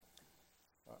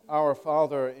Our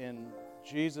Father, in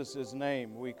Jesus'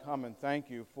 name, we come and thank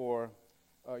you for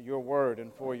your word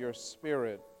and for your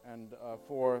spirit and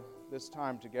for this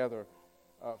time together.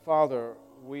 Father,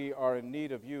 we are in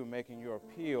need of you making your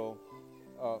appeal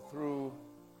through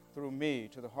me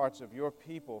to the hearts of your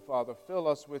people. Father, fill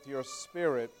us with your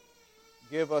spirit.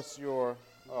 Give us your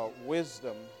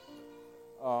wisdom.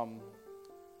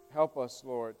 Help us,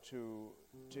 Lord, to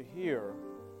hear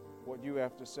what you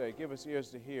have to say. Give us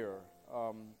ears to hear.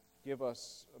 Give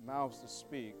us mouths to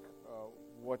speak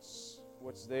what's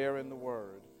there in the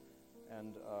Word.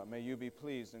 And may you be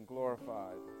pleased and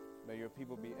glorified. May your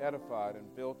people be edified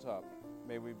and built up.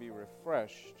 May we be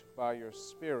refreshed by your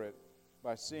Spirit,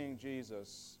 by seeing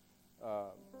Jesus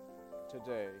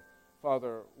today.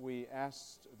 Father, we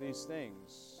ask these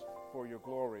things for your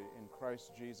glory in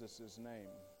Christ Jesus' name.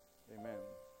 Amen.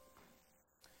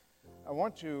 I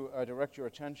want to direct your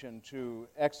attention to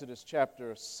Exodus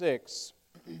chapter 6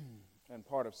 and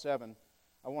part of 7.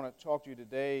 I want to talk to you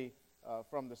today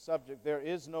from the subject, there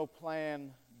is no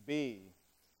plan B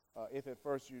if at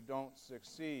first you don't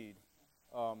succeed.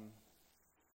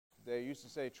 They used to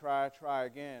say, try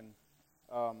again.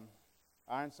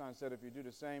 Einstein said if you do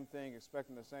the same thing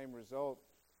expecting the same result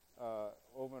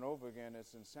over and over again,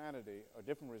 it's insanity, a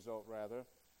different result rather.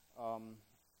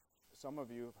 Some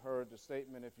of you have heard the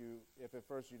statement, if at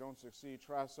first you don't succeed,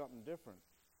 try something different.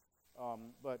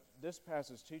 But this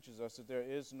passage teaches us that there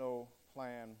is no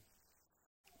plan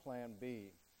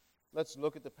B. Let's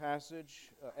look at the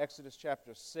passage, Exodus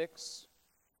chapter 6.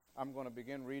 I'm going to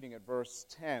begin reading at verse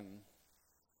 10.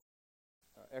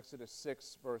 Exodus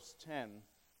 6, verse 10.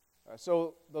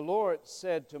 So the Lord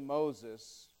said to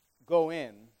Moses, "Go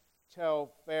in,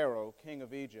 tell Pharaoh, king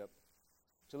of Egypt,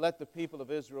 to let the people of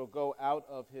Israel go out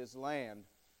of his land."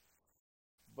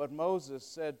 But Moses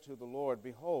said to the Lord,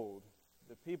 "Behold,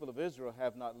 the people of Israel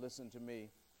have not listened to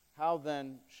me. How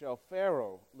then shall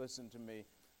Pharaoh listen to me?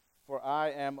 For I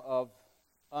am of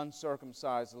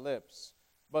uncircumcised lips."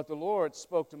 But the Lord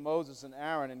spoke to Moses and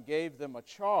Aaron and gave them a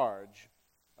charge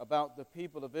about the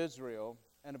people of Israel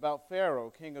and about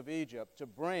Pharaoh, king of Egypt, to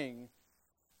bring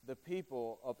the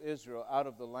people of Israel out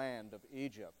of the land of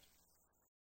Egypt.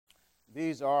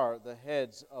 These are the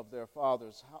heads of their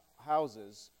fathers'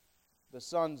 houses, the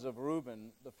sons of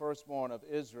Reuben, the firstborn of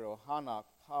Israel, Hanok,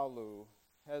 Palu,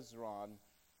 Hezron,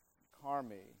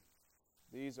 Carmi.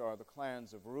 These are the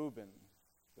clans of Reuben.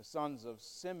 The sons of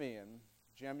Simeon,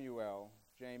 Jemuel,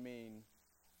 Jamin,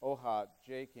 Ohad,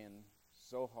 Jachin,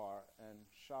 Zohar, and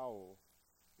Shaul,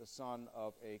 the son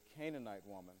of a Canaanite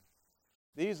woman.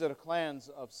 These are the clans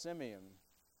of Simeon.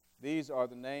 These are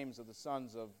the names of the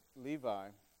sons of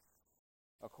Levi,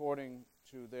 according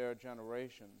to their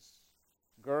generations: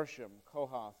 Gershom,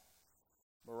 Kohath,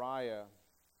 Merari.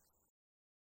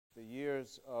 The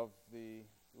years of the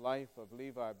life of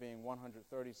Levi being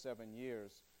 137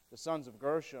 years. The sons of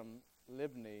Gershom,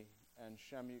 Libni, and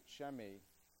Shemi.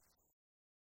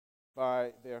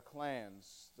 By their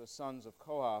clans, the sons of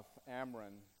Kohath,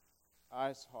 Amram,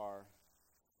 Izhar,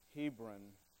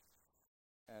 Hebron,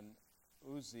 and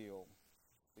Uzziel.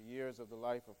 The years of the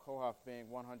life of Kohath being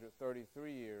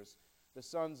 133 years. The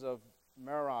sons of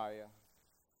Merari,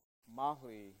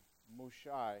 Mahli,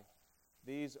 Mushai.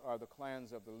 These are the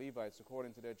clans of the Levites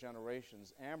according to their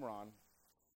generations. Amram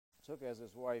took as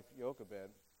his wife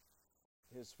Jochebed,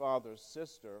 his father's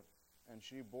sister, and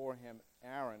she bore him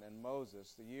Aaron and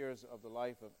Moses, the years of the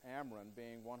life of Amram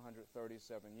being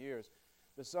 137 years.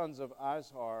 The sons of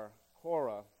Izhar,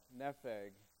 Korah,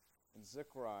 Nepheg, and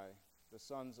Zichri. The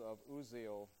sons of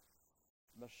Uzziel,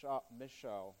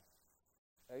 Mishael,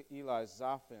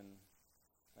 Elizaphan,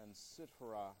 and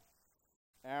Sithra.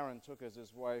 Aaron took as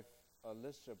his wife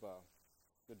Elisheba,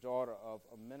 the daughter of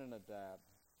Amminadab,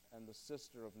 and the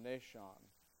sister of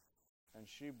Nahshon, and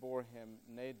she bore him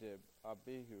Nadab,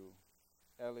 Abihu,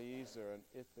 Eleazar, and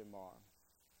Ithamar.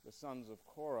 The sons of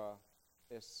Korah,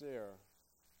 Esir,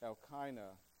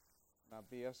 Elkanah, and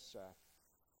Abiasaph.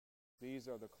 These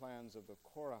are the clans of the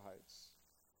Korahites.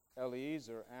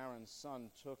 Eleazar, Aaron's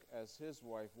son, took as his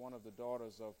wife one of the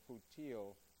daughters of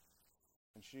Putiel,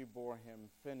 and she bore him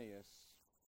Phinehas.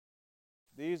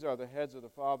 These are the heads of the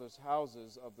fathers'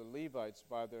 houses of the Levites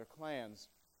by their clans.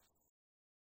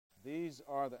 These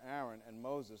are the Aaron and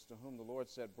Moses to whom the Lord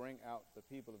said, "Bring out the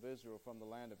people of Israel from the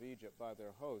land of Egypt by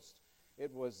their host."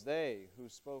 It was they who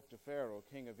spoke to Pharaoh,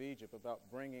 king of Egypt, about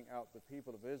bringing out the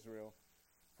people of Israel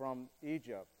from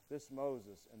Egypt, this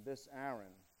Moses and this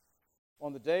Aaron.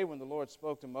 On the day when the Lord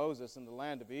spoke to Moses in the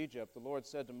land of Egypt, the Lord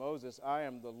said to Moses, "I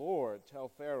am the Lord. Tell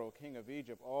Pharaoh, king of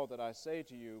Egypt, all that I say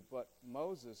to you." But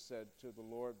Moses said to the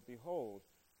Lord, "Behold,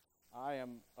 I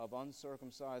am of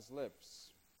uncircumcised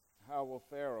lips, how will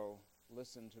Pharaoh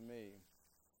listen to me?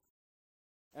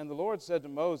 And the Lord said to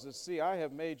Moses, See, I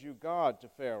have made you God to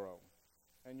Pharaoh,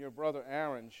 and your brother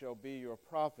Aaron shall be your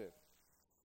prophet.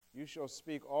 You shall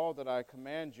speak all that I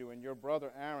command you, and your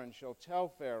brother Aaron shall tell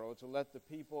Pharaoh to let the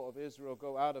people of Israel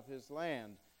go out of his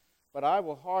land. But I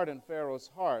will harden Pharaoh's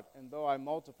heart, and though I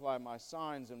multiply my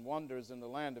signs and wonders in the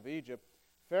land of Egypt,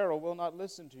 Pharaoh will not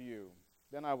listen to you.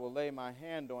 Then I will lay my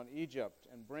hand on Egypt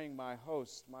and bring my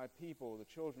host, my people, the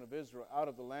children of Israel, out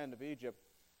of the land of Egypt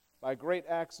by great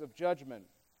acts of judgment.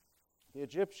 The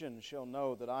Egyptians shall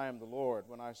know that I am the Lord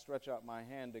when I stretch out my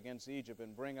hand against Egypt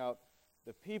and bring out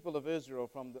the people of Israel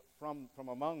from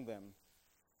among them.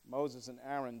 Moses and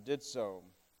Aaron did so.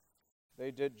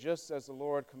 They did just as the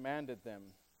Lord commanded them.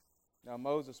 Now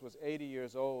Moses was 80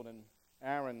 years old and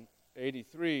Aaron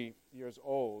 83 years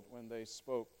old when they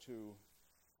spoke to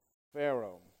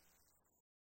Pharaoh.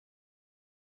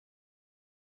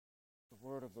 The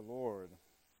word of the Lord.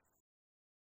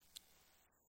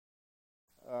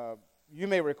 You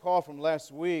may recall from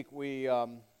last week we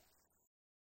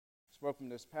spoke from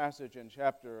this passage in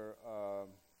chapter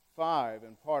 5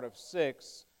 and part of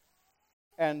 6,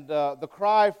 and the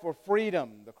cry for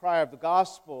freedom, the cry of the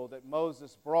gospel that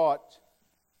Moses brought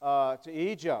to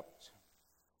Egypt.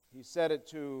 He said it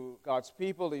to God's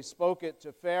people, he spoke it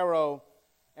to Pharaoh,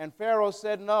 and Pharaoh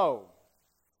said no.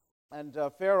 And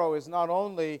Pharaoh is not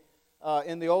only,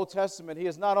 in the Old Testament, he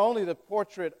is not only the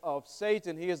portrait of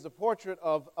Satan, he is the portrait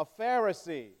of a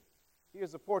Pharisee. He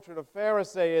is the portrait of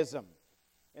Pharisaism.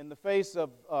 In the face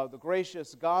of the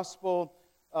gracious gospel,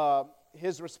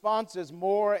 his response is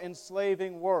more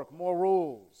enslaving work, more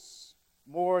rules,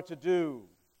 more to do,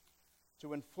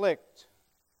 to inflict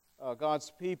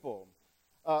God's people.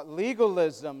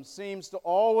 Legalism seems to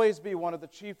always be one of the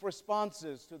chief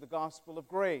responses to the gospel of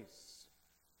grace.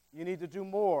 You need to do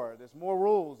more. There's more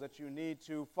rules that you need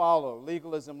to follow.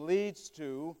 Legalism leads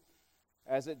to,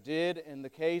 as it did in the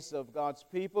case of God's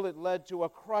people, it led to a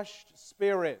crushed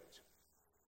spirit.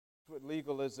 That's what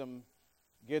legalism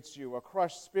gets you, a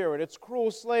crushed spirit. It's cruel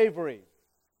slavery.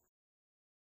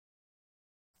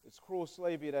 It's cruel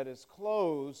slavery that is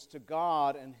closed to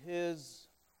God and His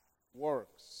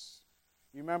works.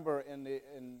 You remember in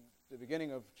the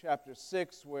beginning of chapter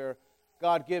 6 where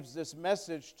God gives this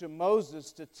message to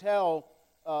Moses to tell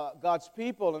God's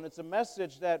people, and it's a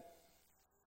message that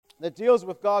deals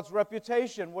with God's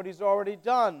reputation, what He's already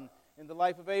done in the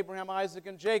life of Abraham, Isaac,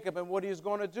 and Jacob, and what He's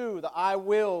going to do, the I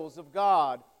wills of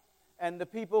God. And the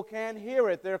people can't hear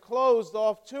it. They're closed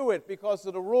off to it because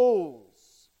of the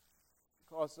rules,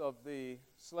 because of the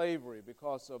slavery,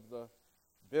 because of the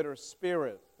bitter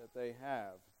spirit that they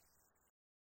have.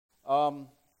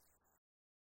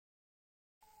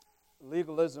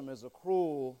 Legalism is a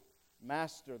cruel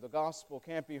master. The gospel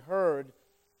can't be heard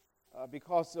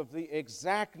because of the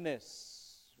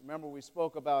exactness. Remember, we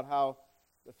spoke about how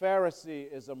the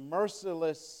Pharisee is a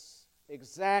merciless,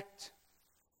 exact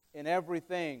in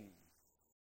everything.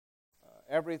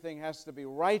 Everything has to be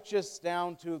righteous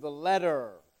down to the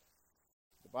letter.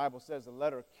 The Bible says the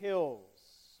letter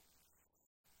kills.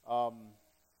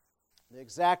 The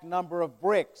exact number of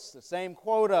bricks, the same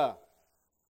quota.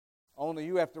 Only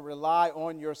you have to rely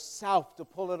on yourself to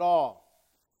pull it off.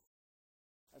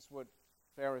 That's what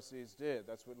Pharisees did.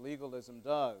 That's what legalism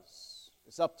does.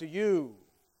 It's up to you.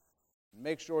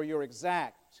 Make sure you're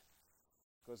exact.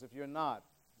 Because if you're not,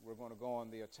 we're going to go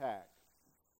on the attack.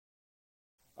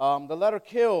 The letter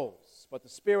kills, but the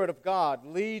Spirit of God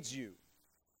leads you.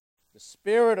 The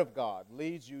Spirit of God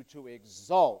leads you to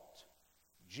exalt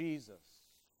Jesus,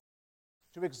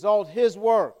 to exalt His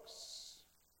works,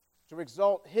 to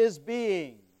exalt His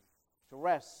being, to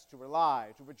rest, to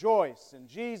rely, to rejoice in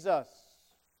Jesus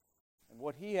and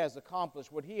what He has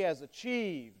accomplished, what He has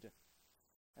achieved.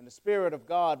 And the Spirit of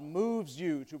God moves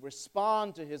you to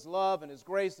respond to His love and His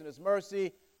grace and His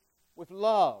mercy with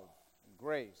love and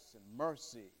grace and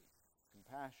mercy,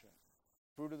 compassion.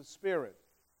 Fruit of the Spirit.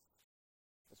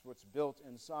 That's what's built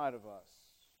inside of us.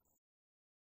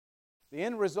 The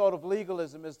end result of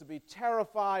legalism is to be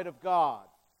terrified of God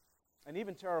and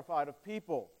even terrified of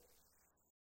people,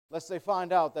 lest they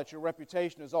find out that your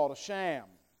reputation is all a sham.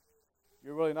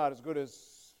 You're really not as good as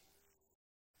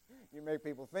you make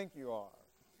people think you are.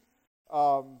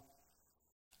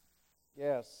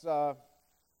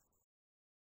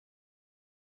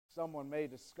 Someone may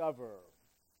discover,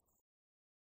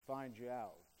 find you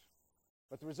out.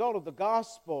 But the result of the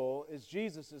gospel is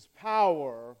Jesus'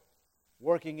 power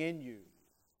working in you,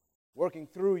 working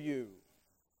through you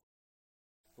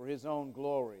for His own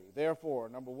glory. Therefore,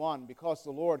 number one, because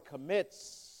the Lord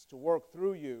commits to work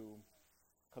through you,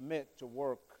 commit to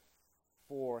work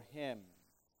for Him.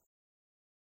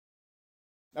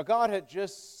 Now, God had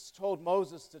just told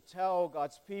Moses to tell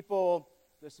God's people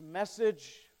this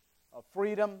message of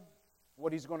freedom,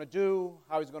 what he's going to do,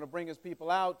 how he's going to bring his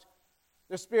people out.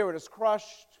 Their spirit is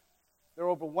crushed. They're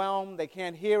overwhelmed. They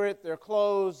can't hear it. They're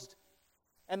closed.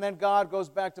 And then God goes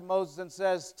back to Moses and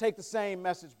says, take the same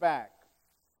message back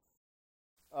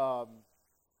to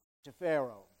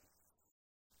Pharaoh.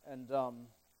 And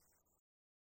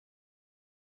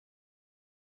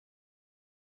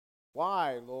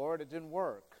why, Lord? It didn't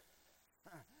work.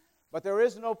 But there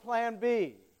is no plan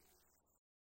B.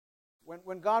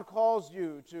 When God calls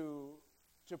you to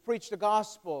preach the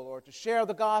gospel or to share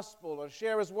the gospel or to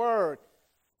share His word,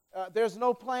 there's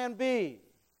no plan B.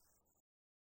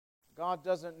 God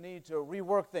doesn't need to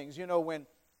rework things. You know, when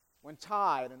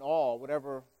Tide and all,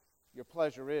 whatever your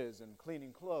pleasure is in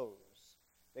cleaning clothes,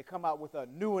 they come out with a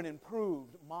new and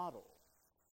improved model.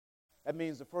 That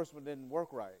means the first one didn't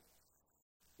work right.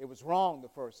 It was wrong the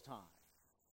first time.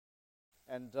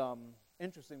 And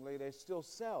interestingly, they still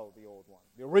sell the old one,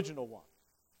 the original one,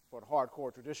 for the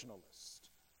hardcore traditionalist.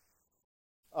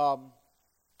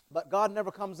 But God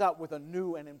never comes out with a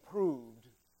new and improved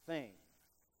thing.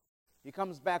 He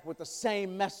comes back with the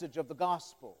same message of the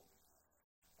gospel.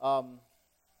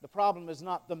 The problem is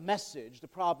not the message. The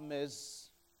problem is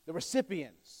the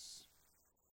recipients.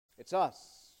 It's us.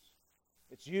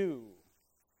 It's you.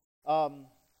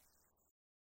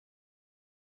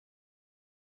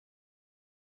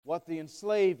 What the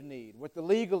enslaved need, what the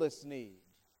legalists need.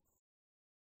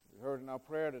 We heard in our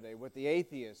prayer today, what the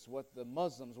atheists, what the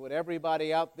Muslims, what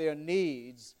everybody out there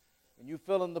needs, and you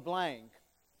fill in the blank,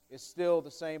 is still the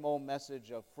same old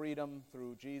message of freedom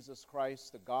through Jesus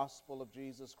Christ, the gospel of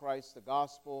Jesus Christ, the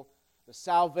gospel, the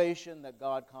salvation that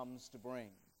God comes to bring.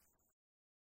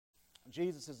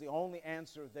 Jesus is the only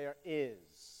answer there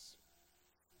is.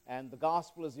 And the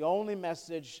gospel is the only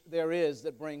message there is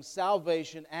that brings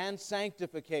salvation and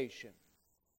sanctification.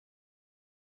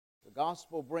 The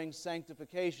gospel brings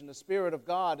sanctification. The Spirit of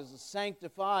God is a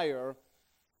sanctifier,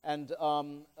 and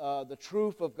the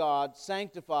truth of God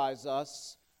sanctifies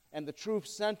us, and the truth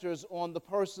centers on the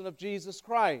person of Jesus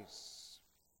Christ.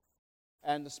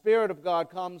 And the Spirit of God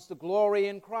comes to glory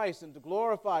in Christ and to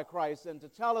glorify Christ and to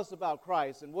tell us about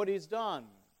Christ and what He's done.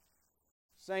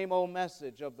 Same old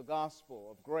message of the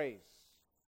gospel of grace.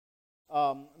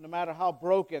 No matter how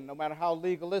broken, no matter how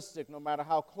legalistic, no matter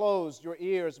how closed your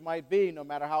ears might be, no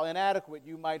matter how inadequate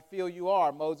you might feel you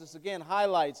are, Moses again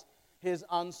highlights his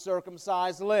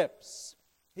uncircumcised lips.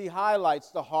 He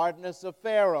highlights the hardness of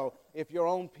Pharaoh. If your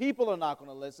own people are not going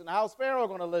to listen, how's Pharaoh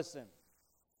going to listen?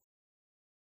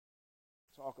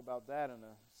 Talk about that in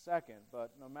a second.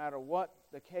 But no matter what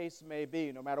the case may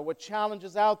be, no matter what challenge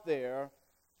is out there,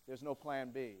 there's no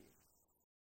plan B.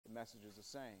 The message is the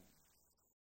same.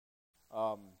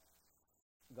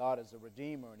 God is a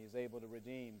redeemer, and He's able to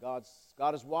redeem. God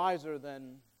is wiser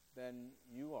than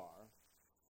you are.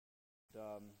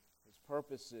 His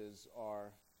purposes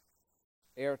are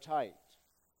airtight.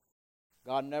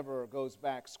 God never goes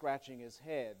back scratching His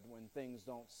head when things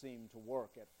don't seem to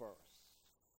work at first.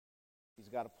 He's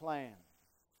got a plan.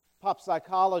 Pop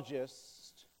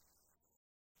psychologists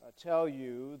tell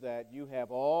you that you have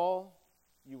all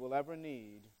you will ever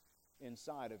need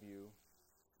inside of you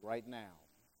right now.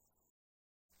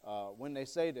 When they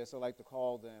say this, I like to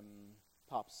call them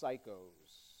pop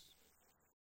psychos.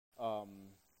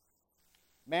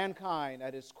 Mankind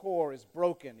at his core is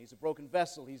broken. He's a broken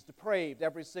vessel. He's depraved.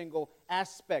 Every single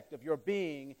aspect of your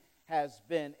being has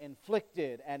been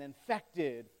inflicted and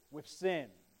infected with sin.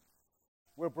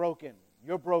 We're broken.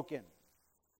 You're broken.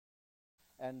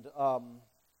 And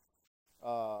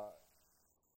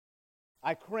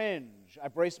I cringe. I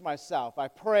brace myself. I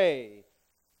pray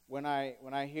when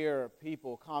I hear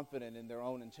people confident in their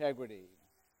own integrity.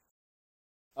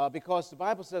 Because the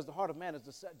Bible says the heart of man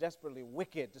is desperately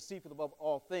wicked, deceitful above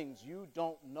all things. You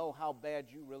don't know how bad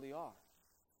you really are.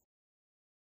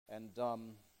 And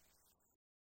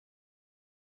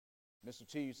Mr.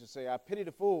 T used to say, I pity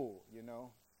the fool, you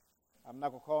know. I'm not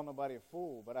going to call nobody a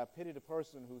fool, but I pity the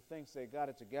person who thinks they got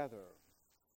it together.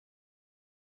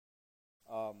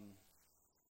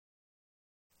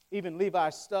 Even Levi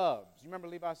Stubbs. You remember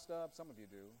Levi Stubbs? Some of you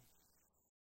do.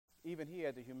 Even he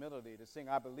had the humility to sing,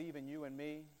 I believe in you and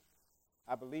me.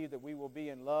 I believe that we will be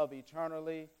in love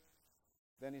eternally.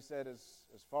 Then he said, as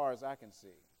far as I can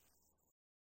see.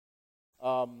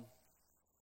 None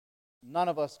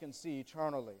of us can see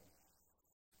eternally.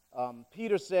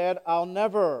 Peter said, I'll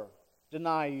never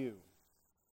deny you.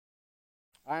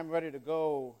 I am ready to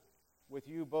go with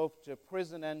you both to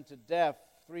prison and to death.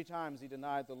 3 times he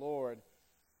denied the Lord.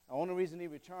 The only reason he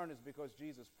returned is because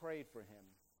Jesus prayed for him.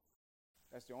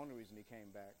 That's the only reason he came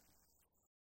back.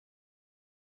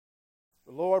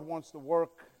 The Lord wants to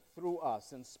work through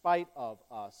us in spite of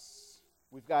us.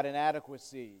 We've got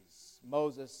inadequacies.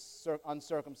 Moses'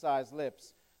 uncircumcised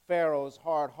lips, Pharaoh's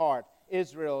hard heart,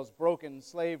 Israel's broken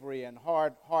slavery and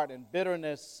hard heart and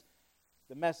bitterness.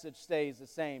 The message stays the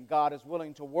same. God is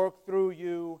willing to work through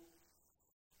you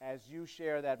as you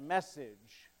share that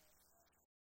message.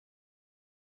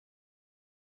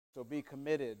 So be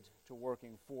committed to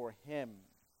working for Him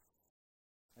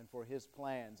and for His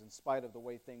plans in spite of the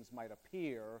way things might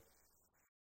appear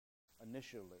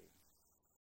initially.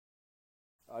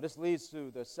 This leads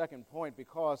to the second point.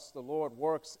 Because the Lord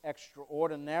works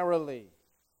extraordinarily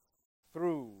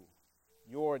through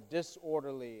your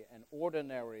disorderly and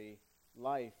ordinary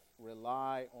life,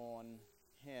 rely on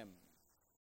Him.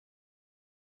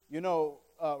 You know,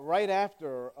 right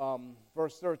after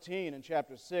verse 13 in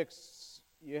chapter 6,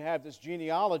 you have this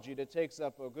genealogy that takes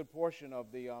up a good portion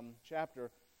of the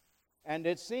chapter, and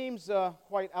it seems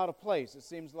quite out of place. It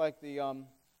seems like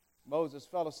Moses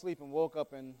fell asleep and woke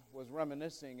up and was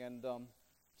reminiscing and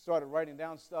started writing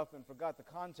down stuff and forgot the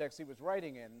context he was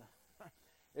writing in.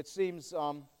 It seems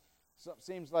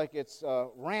like it's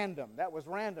random. That was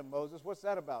random, Moses. What's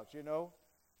that about, you know?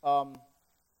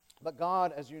 But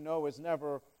God, as you know, is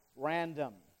never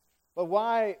random. But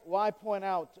why point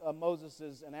out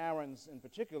Moses' and Aaron's in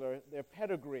particular, their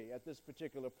pedigree at this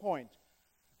particular point?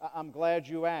 I'm glad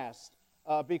you asked.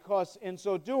 Because in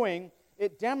so doing,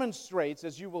 it demonstrates,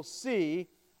 as you will see,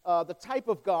 the type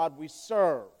of God we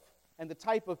serve and the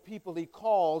type of people He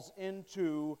calls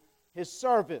into His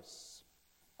service.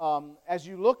 As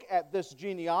you look at this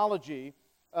genealogy,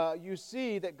 you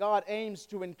see that God aims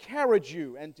to encourage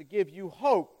you and to give you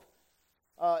hope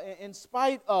in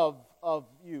spite of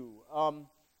you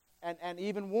and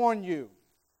even warn you.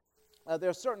 There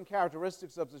are certain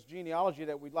characteristics of this genealogy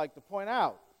that we'd like to point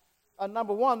out.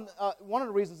 Number one of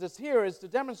the reasons it's here is to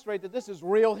demonstrate that this is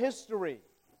real history.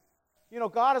 You know,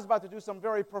 God is about to do some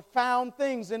very profound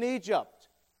things in Egypt,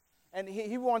 and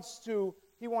He wants to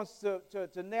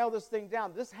nail this thing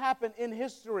down. This happened in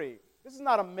history. This is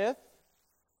not a myth.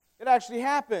 It actually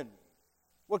happened,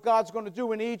 what God's going to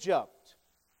do in Egypt.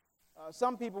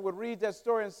 Some people would read that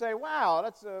story and say, wow,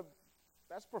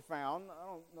 that's profound. I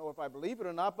don't know if I believe it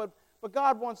or not, but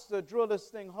God wants to drill this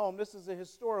thing home. This is a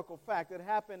historical fact. It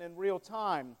happened in real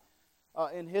time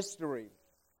in history.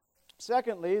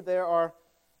 Secondly,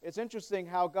 it's interesting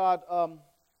how God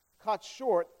cut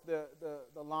short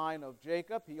the line of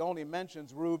Jacob. He only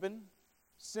mentions Reuben,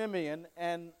 Simeon,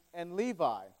 and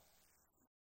Levi.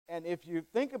 And if you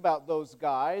think about those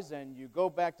guys and you go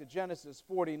back to Genesis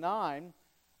 49,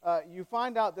 you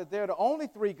find out that they're the only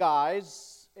three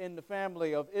guys in the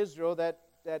family of Israel that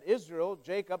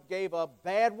Jacob gave a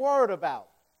bad word about.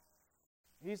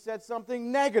 He said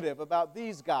something negative about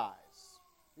these guys.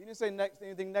 He didn't say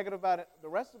anything negative about the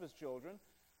rest of his children.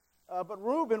 But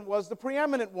Reuben was the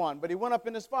preeminent one, but he went up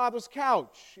in his father's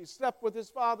couch. He slept with his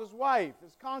father's wife,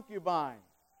 his concubine.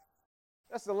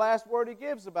 That's the last word he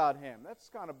gives about him. That's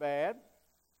kind of bad.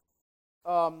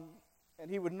 And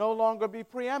he would no longer be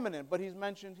preeminent, but he's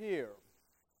mentioned here.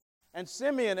 And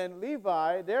Simeon and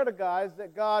Levi, they're the guys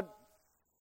that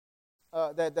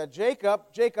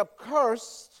Jacob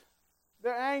cursed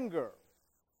their anger.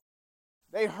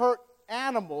 They hurt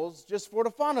animals just for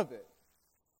the fun of it.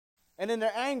 And in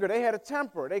their anger, they had a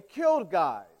temper. They killed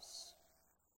guys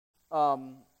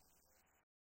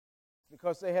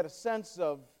because they had a sense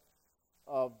of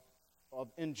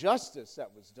injustice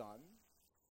that was done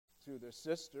to their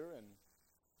sister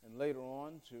and later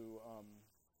on to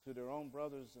their own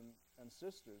brothers and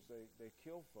sisters. They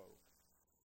kill folk.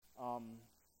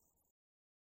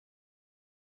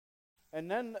 And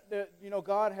then,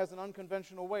 God has an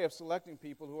unconventional way of selecting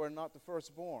people who are not the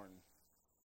firstborn.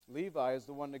 Levi is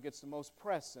the one that gets the most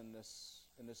press in this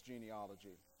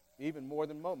genealogy. Even more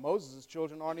than Moses'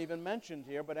 children aren't even mentioned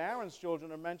here, but Aaron's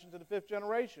children are mentioned to the 5th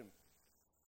generation.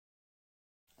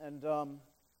 And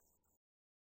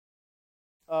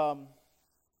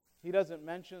he doesn't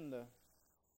mention the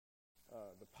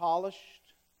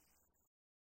polished.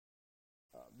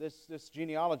 This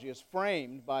genealogy is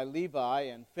framed by Levi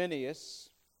and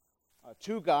Phinehas,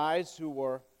 two guys who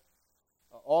were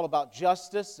all about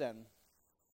justice, and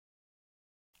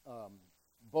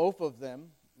both of them,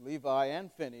 Levi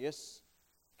and Phinehas,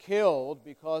 killed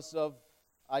because of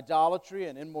idolatry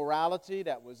and immorality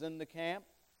that was in the camp.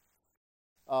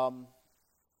 And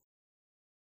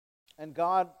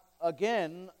God,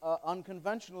 again,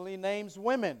 unconventionally names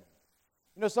women.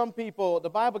 Some people, the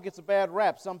Bible gets a bad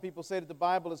rap. Some people say that the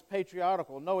Bible is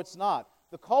patriarchal. No, it's not.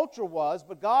 The culture was,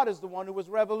 but God is the one who was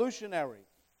revolutionary.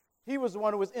 He was the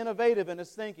one who was innovative in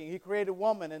his thinking. He created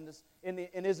woman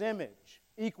in his image,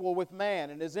 equal with man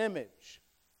in his image.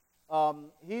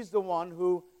 He's the one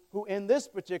who in this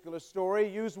particular story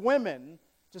used women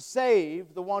to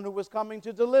save the one who was coming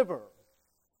to deliver.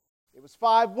 It was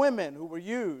 5 women who were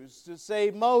used to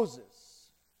save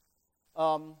Moses.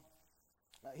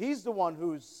 He's the one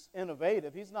who's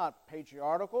innovative. He's not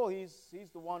patriarchal. He's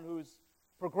the one who's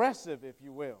progressive, if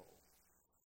you will.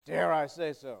 Dare I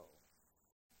say so.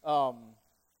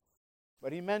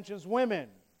 But he mentions women.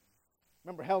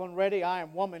 Remember Helen Reddy, I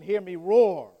am woman, hear me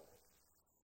roar.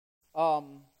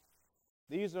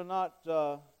 These are not,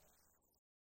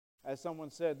 as someone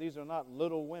said, these are not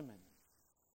little women.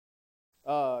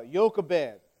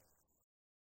 Jochebed.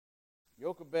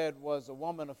 Jochebed was a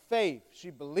woman of faith. She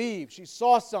believed. She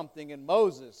saw something in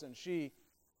Moses, and she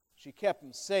kept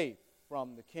him safe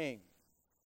from the king.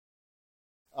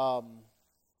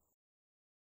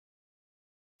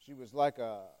 She was like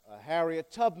a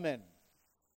Harriet Tubman,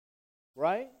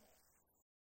 right?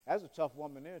 That's a tough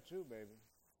woman there too, baby.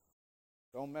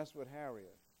 Don't mess with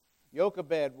Harriet.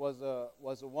 Jochebed was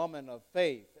a woman of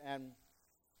faith, and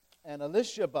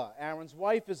Elisheba, Aaron's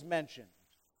wife, is mentioned.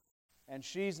 And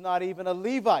she's not even a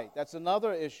Levite. That's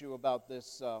another issue about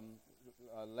this.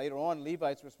 Later on,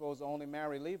 Levites were supposed to only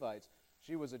marry Levites.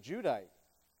 She was a Judite.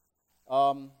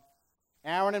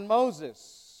 Aaron and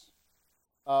Moses,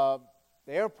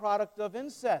 they're a product of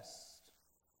incest.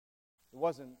 It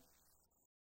wasn't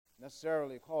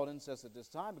necessarily called incest at this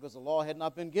time because the law had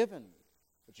not been given.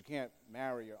 But you can't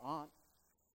marry your aunt.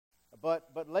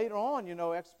 But later on, you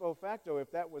know, ex post facto,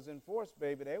 if that was enforced,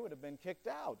 baby, they would have been kicked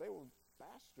out. They were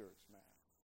bastards, man.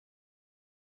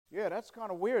 Yeah, that's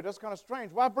kind of weird. That's kind of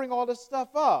strange. Why bring all this stuff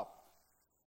up?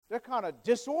 They're kind of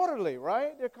disorderly,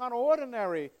 right? They're kind of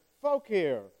ordinary folk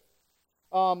here.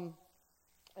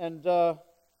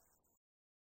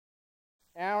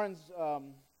 Aaron's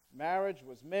marriage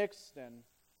was mixed, and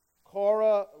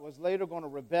Korah was later going to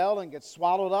rebel and get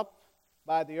swallowed up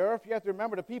by the earth. You have to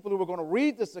remember the people who were going to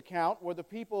read this account were the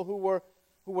people who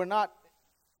were not.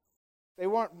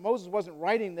 Moses wasn't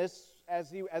writing this as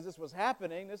this was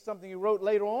happening. This is something he wrote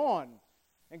later on.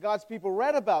 And God's people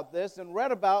read about this and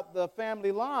read about the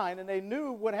family line, and they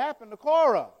knew what happened to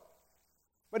Korah.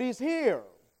 But he's here.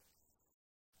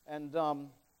 And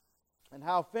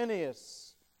how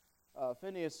Phinehas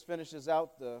finishes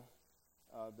out the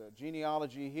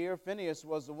genealogy here. Phinehas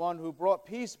was the one who brought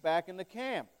peace back in the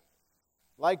camp.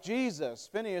 Like Jesus,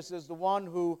 Phinehas is the one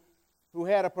who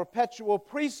had a perpetual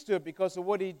priesthood because of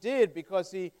what he did,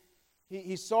 because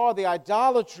he saw the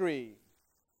idolatry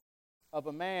of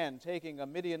a man taking a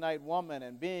Midianite woman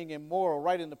and being immoral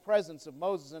right in the presence of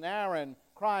Moses and Aaron,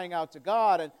 crying out to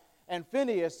God. And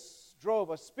Phinehas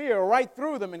drove a spear right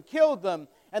through them and killed them,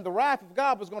 and the wrath of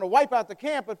God was going to wipe out the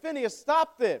camp, but Phinehas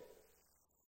stopped it.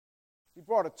 He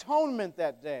brought atonement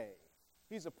that day.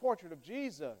 He's a portrait of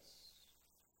Jesus.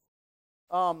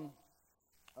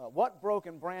 What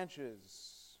broken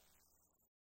branches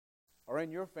are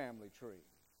in your family tree?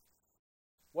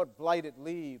 What blighted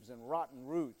leaves and rotten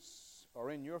roots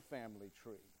are in your family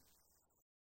tree?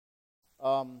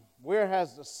 Where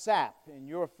has the sap in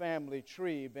your family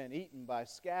tree been eaten by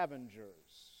scavengers?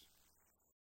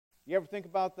 You ever think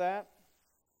about that?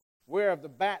 Where have the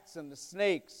bats and the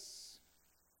snakes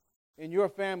in your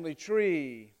family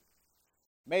tree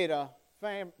made a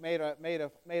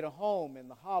home in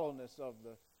the hollowness of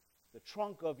the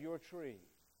trunk of your tree?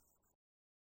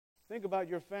 Think about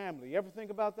your family. You ever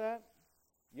think about that?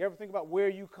 You ever think about where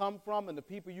you come from and the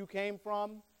people you came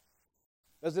from?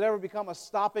 Does it ever become a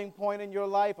stopping point in your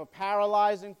life, a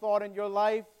paralyzing thought in your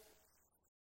life?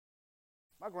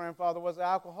 My grandfather was an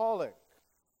alcoholic.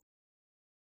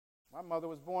 My mother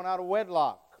was born out of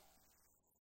wedlock.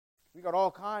 We got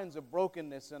all kinds of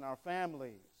brokenness in our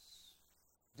families,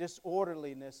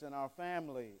 disorderliness in our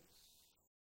families.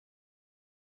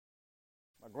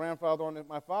 My grandfather on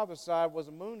my father's side was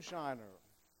a moonshiner.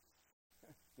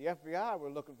 The FBI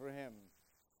were looking for him.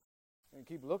 And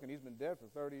keep looking, he's been dead for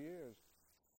 30 years.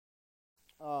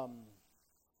 But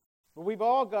we've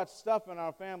all got stuff in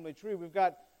our family tree. We've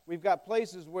got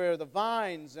places where the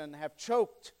vines and have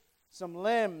choked some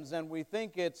limbs, and we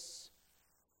think it's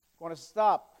going to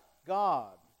stop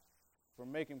God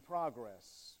from making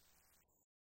progress.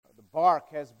 The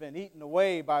bark has been eaten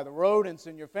away by the rodents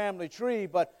in your family tree,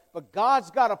 but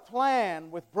God's got a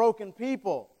plan with broken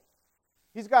people.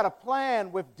 He's got a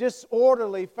plan with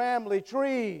disorderly family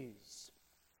trees.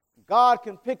 God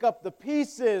can pick up the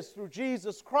pieces through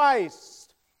Jesus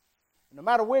Christ. And no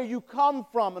matter where you come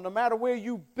from and no matter where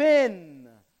you've been,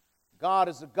 God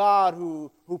is a God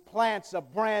who plants a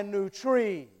brand new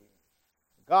tree.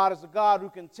 God is a God who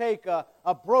can take a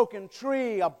broken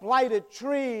tree, a blighted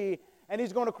tree, and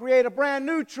He's going to create a brand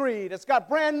new tree that's got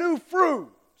brand new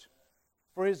fruit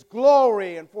for His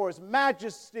glory and for His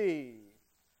majesty.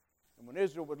 And when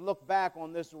Israel would look back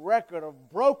on this record of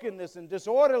brokenness and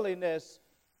disorderliness,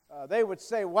 they would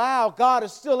say, wow, God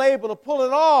is still able to pull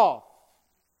it off.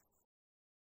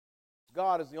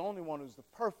 God is the only one who's the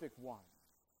perfect one.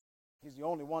 He's the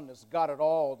only one that's got it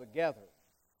all together.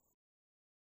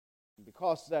 And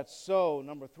because that's so,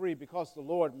 number 3, because the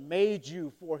Lord made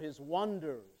you for His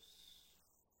wonders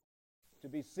to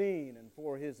be seen and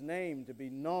for His name to be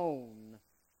known,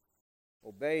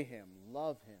 obey Him,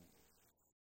 love Him.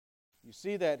 You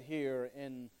see that here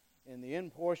in the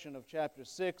end portion of chapter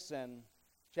 6 and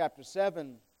chapter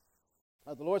 7.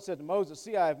 The Lord said to Moses,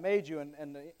 see, I have made you,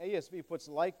 and the ASV puts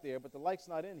like there, but the like's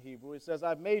not in Hebrew. It says,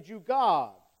 I've made you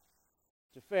God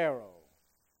to Pharaoh,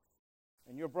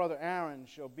 and your brother Aaron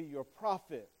shall be your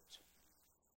prophet,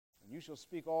 and you shall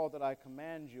speak all that I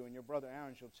command you, and your brother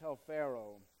Aaron shall tell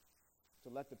Pharaoh to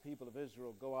let the people of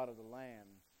Israel go out of the land.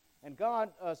 And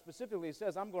God specifically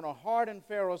says, I'm going to harden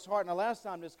Pharaoh's heart. And the last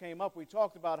time this came up, we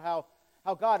talked about how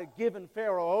God had given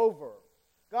Pharaoh over.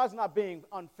 God's not being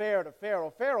unfair to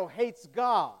Pharaoh. Pharaoh hates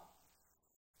God.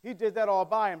 He did that all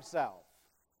by himself.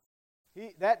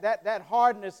 That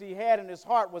hardness he had in his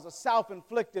heart was a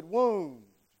self-inflicted wound.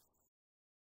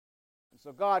 And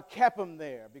so God kept him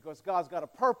there because God's got a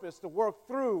purpose to work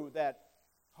through that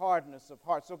hardness of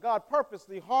heart. So God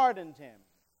purposely hardened him.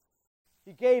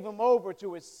 He gave him over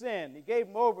to his sin. He gave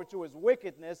him over to his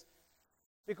wickedness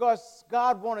because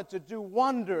God wanted to do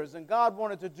wonders and God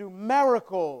wanted to do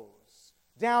miracles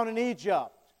down in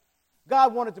Egypt.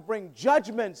 God wanted to bring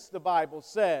judgments, the Bible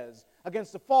says,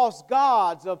 against the false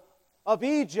gods of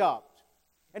Egypt.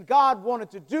 And God wanted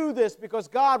to do this because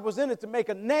God was in it to make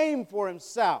a name for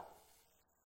Himself.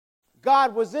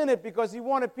 God was in it because He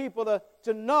wanted people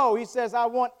to know. He says, I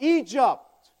want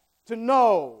Egypt to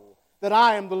know that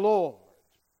I am the Lord.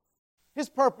 His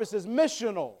purpose is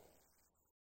missional.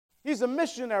 He's a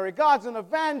missionary. God's an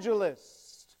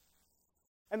evangelist.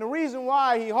 And the reason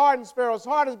why He hardens Pharaoh's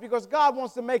heart is because God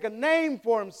wants to make a name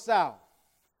for Himself.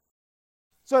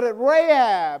 So that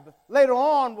Rahab later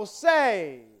on will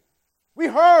say, we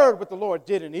heard what the Lord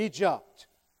did in Egypt,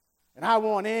 and I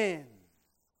want in.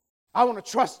 I want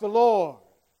to trust the Lord.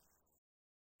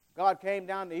 God came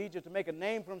down to Egypt to make a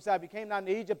name for Himself. He came down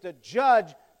to Egypt to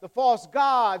judge the false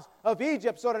gods of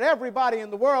Egypt so that everybody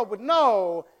in the world would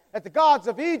know that the gods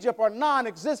of Egypt are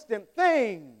non-existent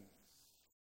things.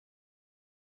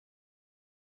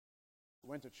 We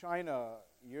went to China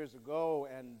years ago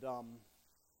and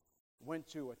went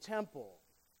to a temple.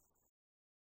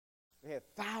 They had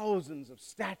thousands of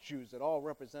statues that all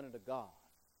represented a god.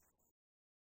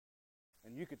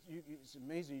 And it's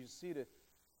amazing, you see the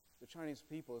Chinese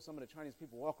people, some of the Chinese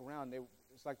people walk around,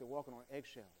 it's like they're walking on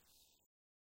eggshells.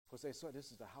 Because they saw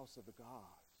this is the house of the gods.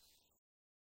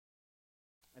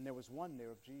 And there was one there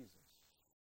of Jesus.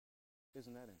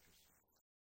 Isn't that interesting?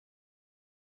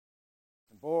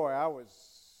 And boy,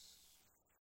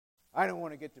 I didn't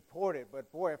want to get deported,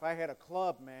 but boy, if I had a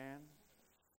club, man,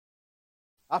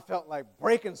 I felt like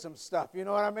breaking some stuff, you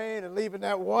know what I mean? And leaving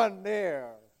that one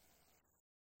there.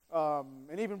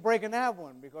 And even breaking that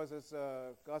one because it's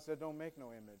God said, don't make no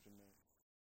image of me.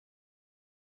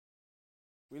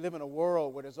 We live in a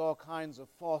world where there's all kinds of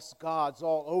false gods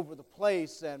all over the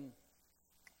place, and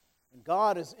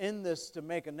God is in this to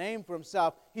make a name for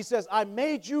Himself. He says, I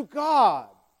made you God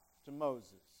to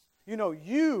Moses. You know,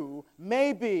 you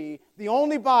may be the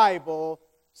only Bible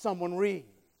someone reads.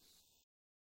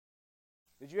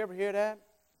 Did you ever hear that?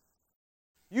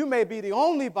 You may be the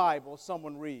only Bible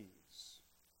someone reads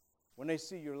when they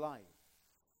see your life,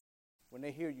 when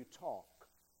they hear you talk,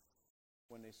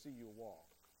 when they see you walk.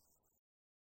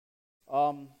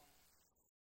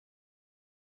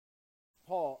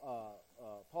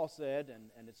 Paul said,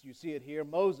 and you see it here,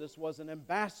 Moses was an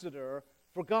ambassador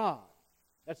for God.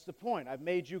 That's the point. I've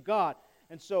made you God.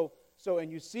 And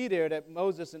and you see there that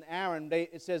Moses and Aaron,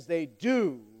 it says they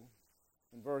do,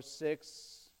 in verse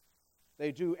 6,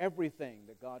 they do everything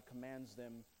that God commands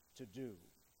them to do.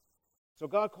 So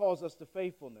God calls us to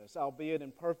faithfulness, albeit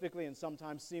imperfectly and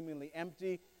sometimes seemingly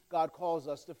empty. God calls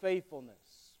us to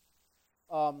faithfulness.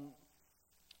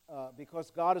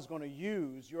 Because God is going to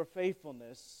use your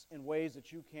faithfulness in ways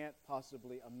that you can't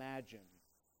possibly imagine.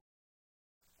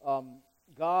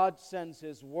 God sends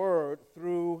His word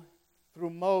through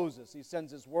Moses. He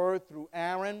sends His word through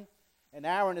Aaron, and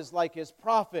Aaron is like His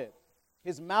prophet,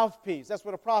 His mouthpiece. That's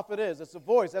what a prophet is. It's a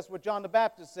voice. That's what John the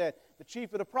Baptist said, the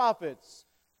chief of the prophets.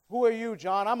 Who are you,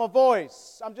 John? I'm a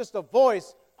voice. I'm just a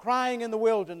voice crying in the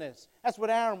wilderness. That's what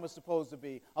Aaron was supposed to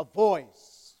be, a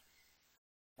voice.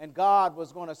 And God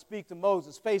was going to speak to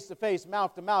Moses face to face,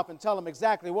 mouth to mouth, and tell him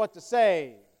exactly what to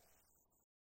say.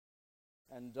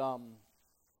 And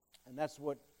that's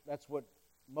what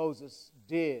Moses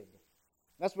did.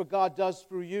 That's what God does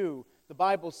through you. The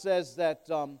Bible says that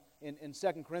in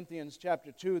 2 Corinthians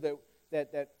chapter 2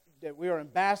 that we are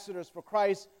ambassadors for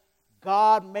Christ,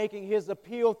 God making His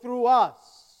appeal through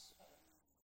us.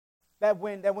 That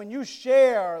when you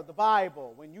share the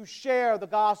Bible, when you share the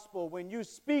gospel, when you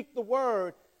speak the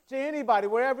word to anybody,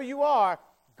 wherever you are,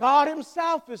 God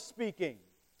Himself is speaking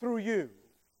through you.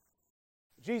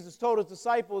 Jesus told His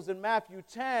disciples in Matthew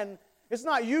 10, it's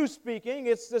not you speaking,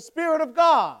 it's the Spirit of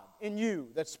God in you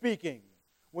that's speaking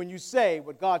when you say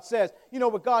what God says. You know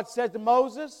what God said to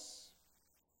Moses?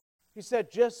 He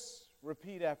said, just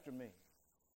repeat after me.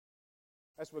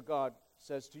 That's what God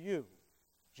says to you.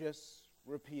 Just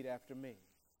repeat after me.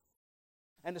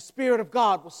 And the Spirit of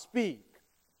God will speak.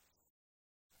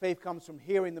 Faith comes from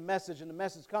hearing the message, and the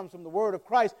message comes from the word of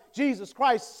Christ. Jesus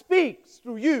Christ speaks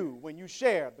through you when you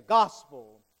share the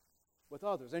gospel with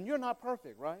others. And you're not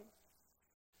perfect, right?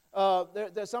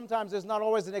 Sometimes there's not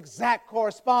always an exact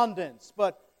correspondence,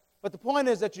 but the point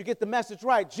is that you get the message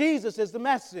right. Jesus is the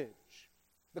message.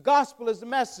 The gospel is the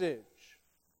message.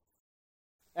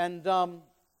 And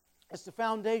it's the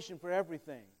foundation for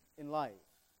everything in life.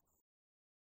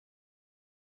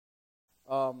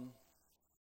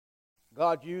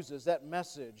 God uses that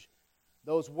message,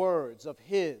 those words of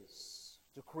His,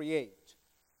 to create.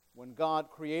 When God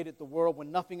created the world,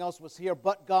 when nothing else was here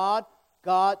but God,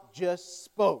 God just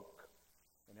spoke,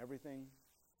 and everything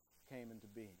came into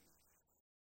being.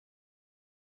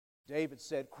 David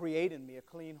said, create in me a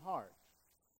clean heart.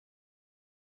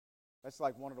 That's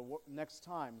like one of the next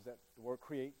times that the word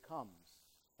create comes.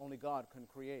 Only God can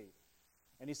create.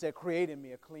 And He said, create in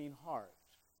me a clean heart.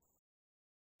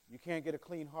 You can't get a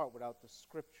clean heart without the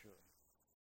Scripture,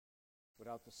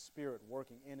 without the Spirit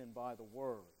working in and by the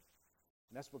Word.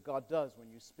 And that's what God does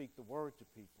when you speak the Word to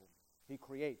people. He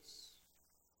creates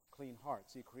clean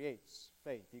hearts. He creates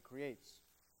faith. He creates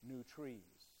new trees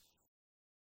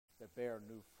that bear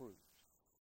new fruit.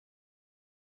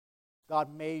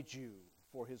 God made you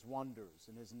for His wonders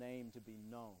and His name to be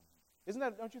known.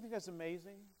 Don't you think that's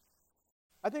amazing?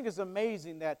 I think it's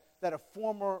amazing that a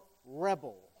former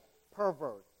rebel,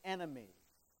 pervert, enemy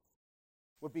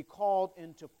would be called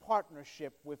into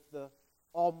partnership with the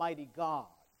Almighty God.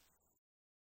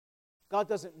 God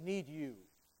doesn't need you.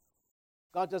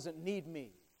 God doesn't need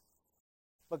me.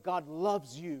 But God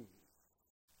loves you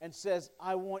and says,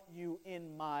 I want you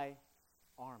in my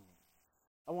army.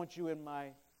 I want you in my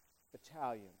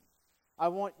battalion. I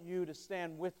want you to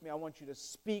stand with me. I want you to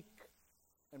speak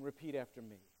and repeat after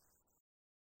me.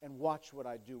 And watch what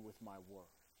I do with my word.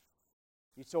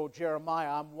 He told Jeremiah,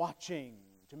 I'm watching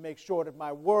to make sure that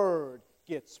my word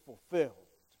gets fulfilled.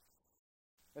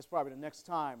 That's probably the next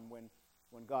time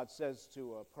when God says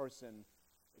to a person,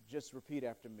 just repeat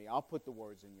after me. I'll put the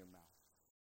words in your mouth.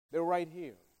 They're right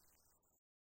here.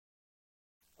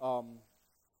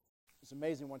 It's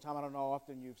amazing. One time, I don't know how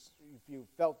often if you've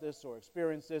felt this or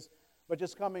experienced this, but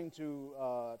just coming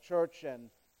to church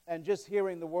and just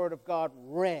hearing the Word of God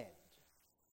read,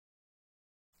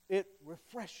 it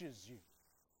refreshes you.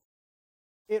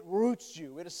 It roots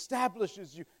you. It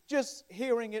establishes you. Just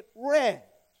hearing it read.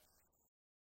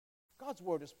 God's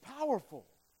Word is powerful.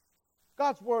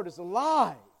 God's Word is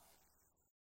alive.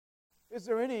 Is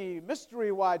there any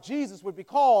mystery why Jesus would be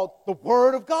called the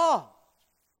Word of God?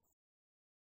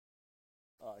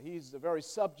 He's the very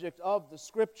subject of the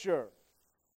Scripture.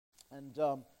 And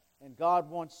God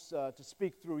wants to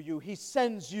speak through you. He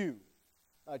sends you.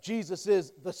 Jesus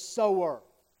is the sower.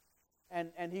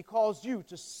 And He calls you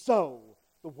to sow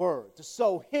the Word, to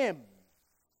sow Him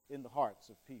in the hearts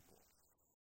of people.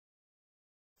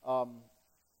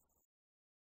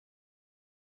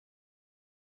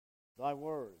 Thy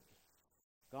Word,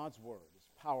 God's Word, is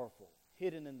powerful,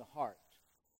 hidden in the heart.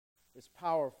 It's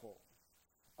powerful.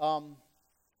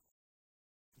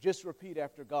 Just repeat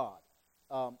after God.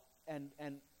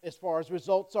 And as far as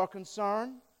results are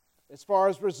concerned, as far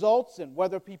as results and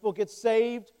whether people get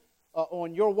saved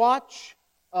on your watch,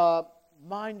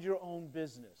 mind your own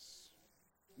business.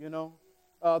 You know,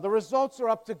 the results are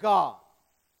up to God.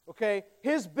 Okay,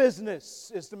 His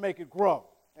business is to make it grow,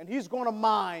 and He's going to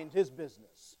mind His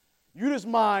business. You just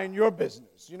mind your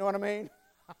business. You know what I mean?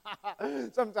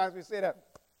 Sometimes we say that.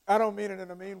 I don't mean it in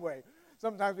a mean way.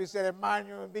 Sometimes we say that mind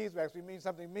your own beeswax. We mean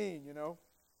something mean, you know.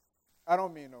 I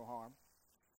don't mean no harm.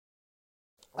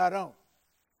 I don't.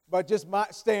 But just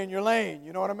stay in your lane.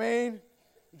 You know what I mean?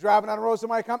 You're driving down the road,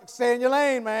 somebody come, stay in your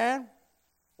lane, man,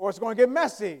 or it's going to get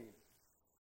messy.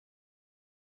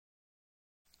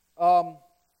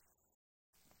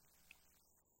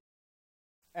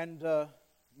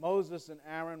 Moses and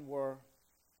Aaron were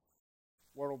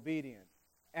obedient.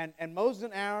 And Moses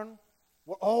and Aaron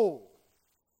were old,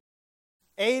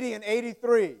 80 and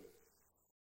 83.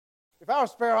 If I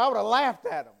was Pharaoh, I would have laughed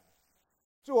at them.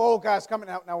 Two old guys coming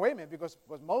out. Now, wait a minute, because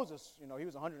Moses, he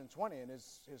was 120 and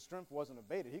his strength wasn't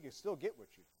abated. He could still get with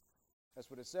you. That's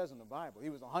what it says in the Bible.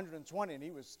 He was 120 and he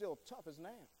was still tough as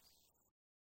nails.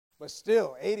 But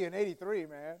still, 80 and 83,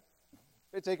 man.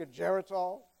 They take a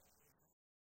Geritol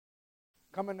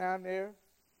coming down there.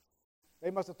 They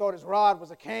must have thought his rod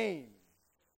was a cane.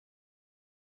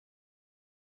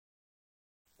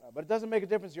 But it doesn't make a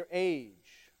difference your age,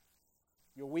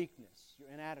 your weakness, your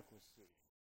inadequacy.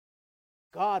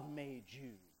 God made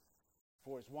you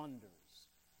for his wonders.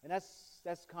 And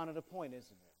that's kind of the point, isn't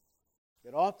it?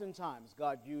 That oftentimes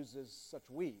God uses such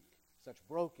weak, such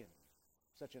broken,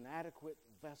 such inadequate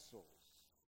vessels.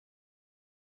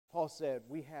 Paul said,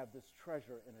 we have this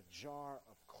treasure in a jar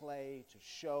of clay to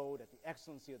show that the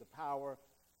excellency of the power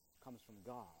comes from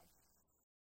God.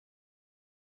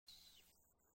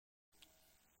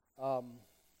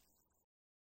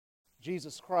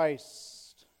 Jesus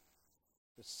Christ,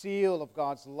 the seal of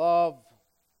God's love,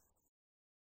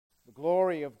 the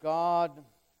glory of God,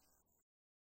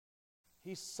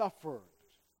 he suffered.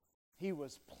 He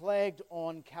was plagued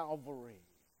on Calvary.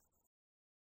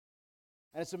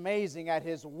 And it's amazing, at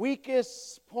his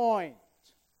weakest point,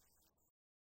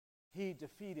 he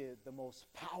defeated the most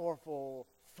powerful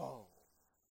foe.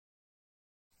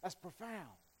 That's profound.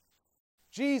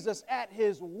 Jesus, at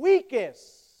his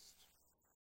weakest,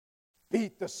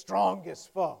 beat the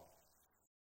strongest foe.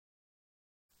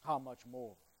 How much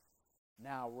more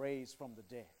now raised from the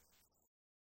dead,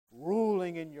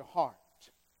 ruling in your heart?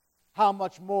 How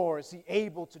much more is he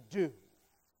able to do?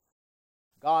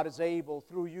 God is able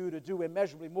through you to do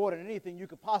immeasurably more than anything you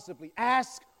could possibly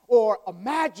ask or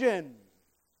imagine,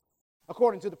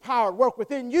 according to the power at work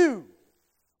within you.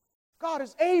 God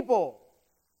is able.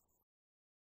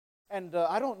 And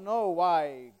I don't know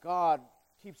why God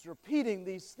keeps repeating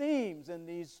these themes in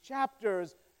these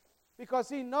chapters, because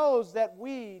he knows that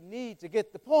we need to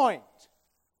get the point.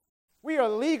 We are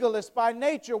legalists by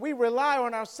nature. We rely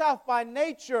on ourselves by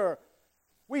nature.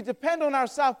 We depend on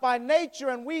ourselves by nature,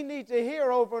 and we need to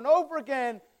hear over and over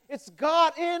again, it's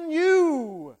God in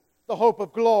you, the hope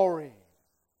of glory.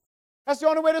 That's the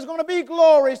only way there's going to be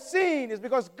glory seen, is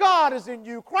because God is in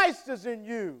you, Christ is in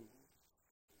you.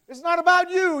 It's not about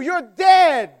you. You're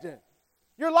dead.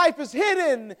 Your life is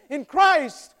hidden in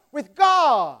Christ with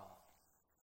God.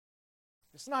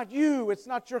 It's not you. It's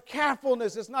not your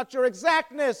carefulness. It's not your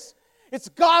exactness. It's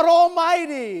God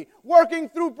Almighty working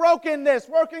through brokenness,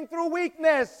 working through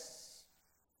weakness,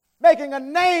 making a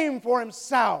name for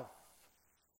himself.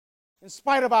 In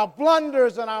spite of our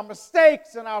blunders and our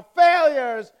mistakes and our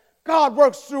failures, God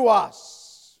works through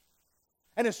us.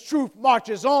 And his truth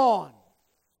marches on.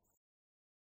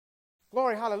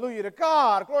 Glory, hallelujah to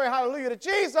God. Glory, hallelujah to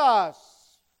Jesus.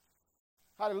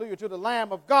 Hallelujah to the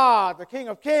Lamb of God, the King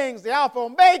of Kings, the Alpha,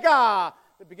 Omega,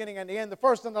 the beginning and the end, the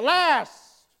first and the last.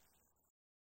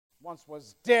 Once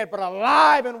was dead, but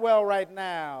alive and well right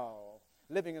now,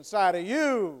 living inside of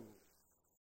you.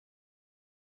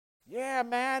 Yeah,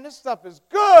 man, this stuff is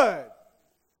good.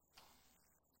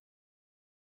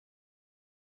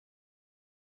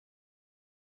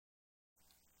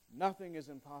 Nothing is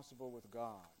impossible with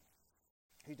God.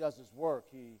 He does his work.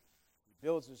 He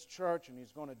builds his church, and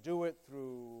he's going to do it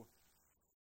through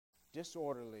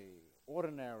disorderly,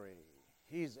 ordinary.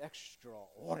 He's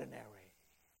extraordinary.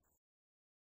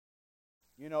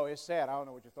 You know, it's sad. I don't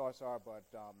know what your thoughts are, but,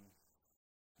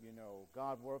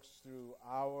 God works through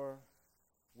our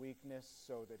weakness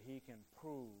so that he can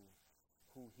prove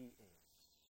who he is.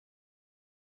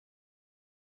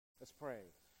 Let's pray.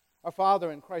 Our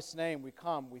Father, in Christ's name we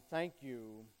come. We thank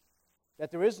you that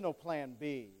there is no plan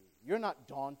B. You're not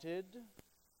daunted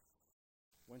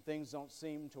when things don't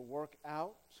seem to work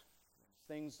out,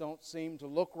 when things don't seem to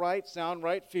look right, sound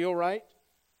right, feel right.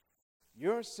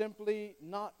 You're simply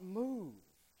not moved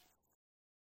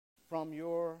from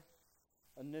your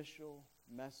initial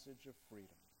message of freedom.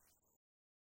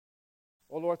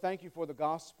 Oh, Lord, thank you for the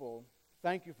gospel.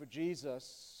 Thank you for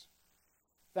Jesus.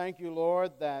 Thank you,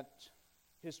 Lord, that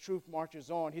his truth marches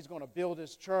on. He's going to build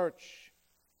his church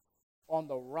on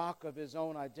the rock of his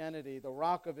own identity, the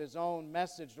rock of his own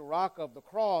message, the rock of the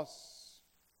cross.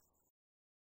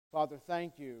 Father,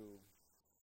 thank you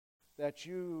that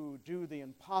you do the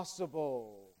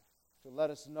impossible to let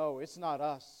us know it's not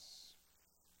us,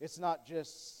 It's not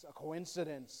just a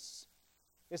coincidence.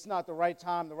 It's not the right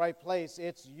time, the right place.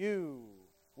 It's you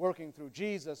working through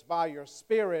Jesus by your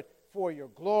Spirit for your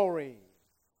glory.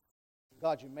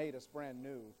 God, you made us brand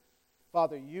new.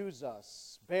 Father, use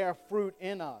us. Bear fruit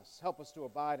in us. Help us to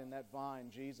abide in that vine,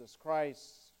 Jesus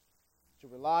Christ, to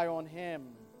rely on Him,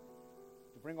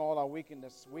 to bring all our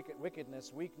wickedness,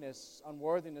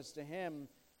 unworthiness to Him,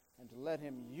 and to let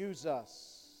Him use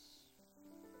us.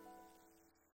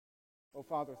 Oh,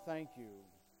 Father, thank you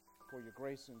for your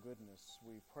grace and goodness.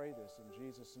 We pray this in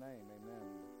Jesus' name.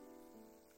 Amen.